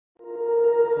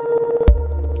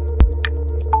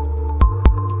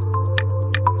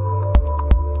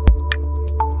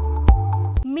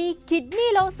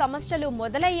కిడ్నీలో సమస్యలు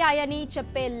మొదలయ్యాయని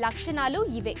చెప్పే లక్షణాలు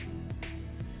ఇవే.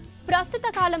 ప్రస్తుత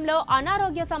కాలంలో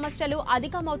అనారోగ్య సమస్యలు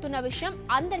అధికమవుతున్న విషయం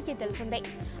అందరికీ తెలిసిందే.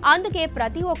 అందుకే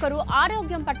ప్రతి ఒక్కరూ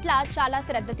ఆరోగ్యం పట్ల చాలా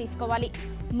శ్రద్ధ తీసుకోవాలి.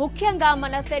 ముఖ్యంగా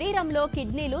మన శరీరంలో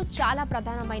కిడ్నీలు చాలా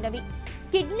ప్రధానమైనవి.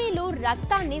 కిడ్నీలు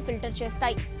రక్తాన్ని ఫిల్టర్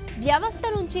చేస్తాయి. వ్యవస్థ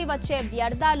నుంచి వచ్చే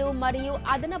వ్యర్థాలు మరియు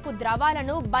అదనపు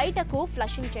ద్రవాలను బయటకు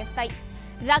ఫ్లషింగ్ చేస్తాయి.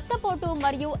 రక్తపోటు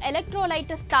మరియు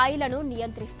ఎలక్ట్రోలైట్ స్థాయిలను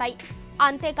నియంత్రిస్తాయి.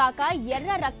 అంతేకాక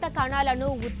ఎర్ర రక్త కణాలను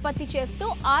ఉత్పత్తి చేస్తూ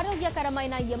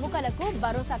ఆరోగ్యకరమైన ఎముకలకు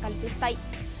భరోసా కల్పిస్తాయి.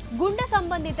 గుండె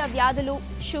సంబంధిత వ్యాధులు,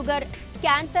 షుగర్,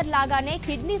 క్యాన్సర్ లాగానే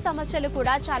కిడ్నీ సమస్యలు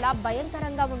కూడా చాలా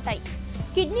భయంకరంగా ఉంటాయి.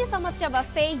 కిడ్నీ సమస్య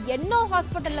వస్తే ఎన్నో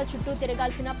హాస్పిటళ్ల చుట్టూ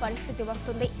తిరగాల్సిన పరిస్థితి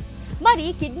వస్తుంది. మరి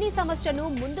కిడ్నీ సమస్యను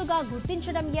ముందుగా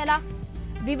గుర్తించడం ఎలా?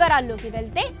 వివరాల్లోకి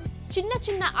వెళ్తే చిన్న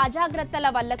చిన్న అజాగ్రత్తల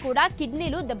వల్ల కూడా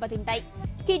కిడ్నీలు దెబ్బతింటాయి.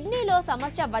 కిడ్నీలో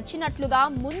సమస్య వచ్చినట్లుగా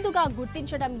ముందుగా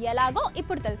గుర్తించడం ఎలాగో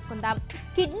ఇప్పుడు తెలుసుకుందాం.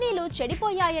 కిడ్నీలు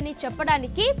చెడిపోయాయని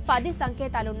చెప్పడానికి 10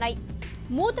 సంకేతాలున్నాయి.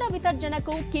 మూత్ర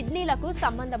విసర్జనకు కిడ్నీలకు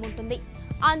సంబంధం ఉంటుంది.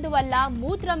 అందువల్ల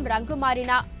మూత్రం రంగు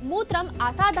మారినా, మూత్రం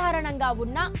అసాధారణంగా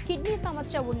ఉన్నా కిడ్నీ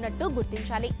సమస్య ఉన్నట్టు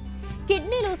గుర్తించాలి.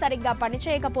 కిడ్నీలు సరిగ్గా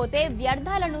పనిచేయకపోతే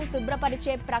వ్యర్థాలను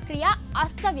శుభ్రపరిచే ప్రక్రియ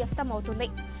అస్తవ్యస్తమవుతుంది.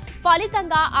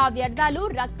 ఫలితంగా ఆ వ్యర్థాలు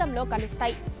రక్తంలో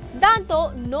కలుస్తాయి. దాంతో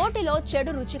నోటిలో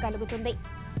చెడు రుచి కలుగుతుంది.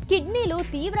 కిడ్నీలు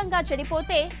తీవ్రంగా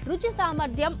చెడిపోతే రుచి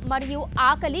సామర్థ్యం మరియు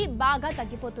ఆకలి బాగా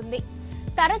తగ్గిపోతుంది.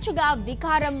 తరచుగా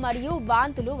వికారం మరియు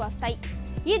వాంతులు వస్తాయి.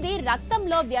 ఇది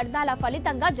రక్తంలో వ్యర్థాల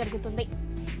ఫలితంగా జరుగుతుంది.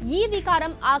 ఈ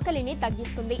వికారం ఆకలిని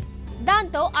తగ్గిస్తుంది.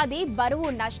 దాంతో అది బరువు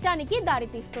నష్టానికి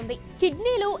దారితీస్తుంది.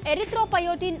 కిడ్నీలు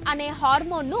ఎరిథ్రోపయోటిన్ అనే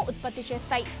హార్మోన్ను ఉత్పత్తి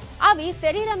చేస్తాయి. అవి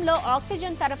శరీరంలో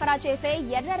ఆక్సిజన్ సరఫరా చేసే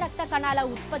ఎర్ర రక్త కణాల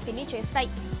ఉత్పత్తిని చేస్తాయి.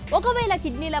 ఒకవేళ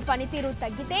కిడ్నీల పనితీరు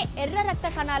తగ్గితే ఎర్ర రక్త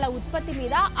కణాల ఉత్పత్తి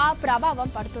మీద ఆ ప్రభావం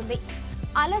పడుతుంది.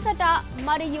 అలసట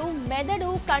మరియు మెదడు,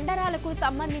 కండరాలకు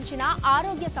సంబంధించిన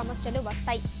ఆరోగ్య సమస్యలు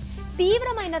వస్తాయి.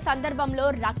 తీవ్రమైన సందర్భంలో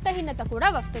రక్తహీనత కూడా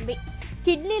వస్తుంది.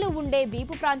 కిడ్నీలు ఉండే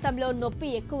వీపు ప్రాంతంలో నొప్పి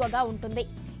ఎక్కువగా ఉంటుంది.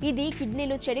 ఇది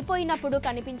కిడ్నీలు చెడిపోయినప్పుడు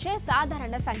కనిపించే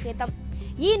సాధారణ సంకేతం.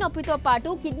 ఈ నొప్పితో పాటు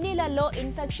కిడ్నీలలో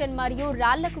ఇన్ఫెక్షన్ మరియు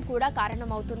రాళ్లకు కూడా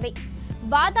కారణమవుతుంది.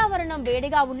 వాతావరణం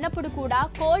వేడిగా ఉన్నప్పుడు కూడా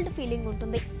కోల్డ్ ఫీలింగ్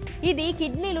ఉంటుంది. ఇది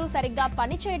కిడ్నీలు సరిగ్గా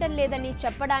పనిచేయడం లేదని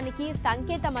చెప్పడానికి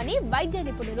సంకేతమని వైద్య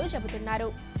నిపుణులు చెబుతున్నారు.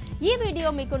 ఈ వీడియో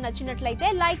మీకు నచ్చినట్లయితే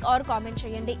లైక్ ఆర్ కామెంట్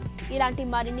చేయండి. ఇలాంటి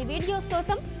మరిన్ని వీడియోస్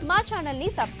కోసం మా ఛానల్ని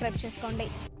సబ్స్క్రైబ్ చేసుకోండి.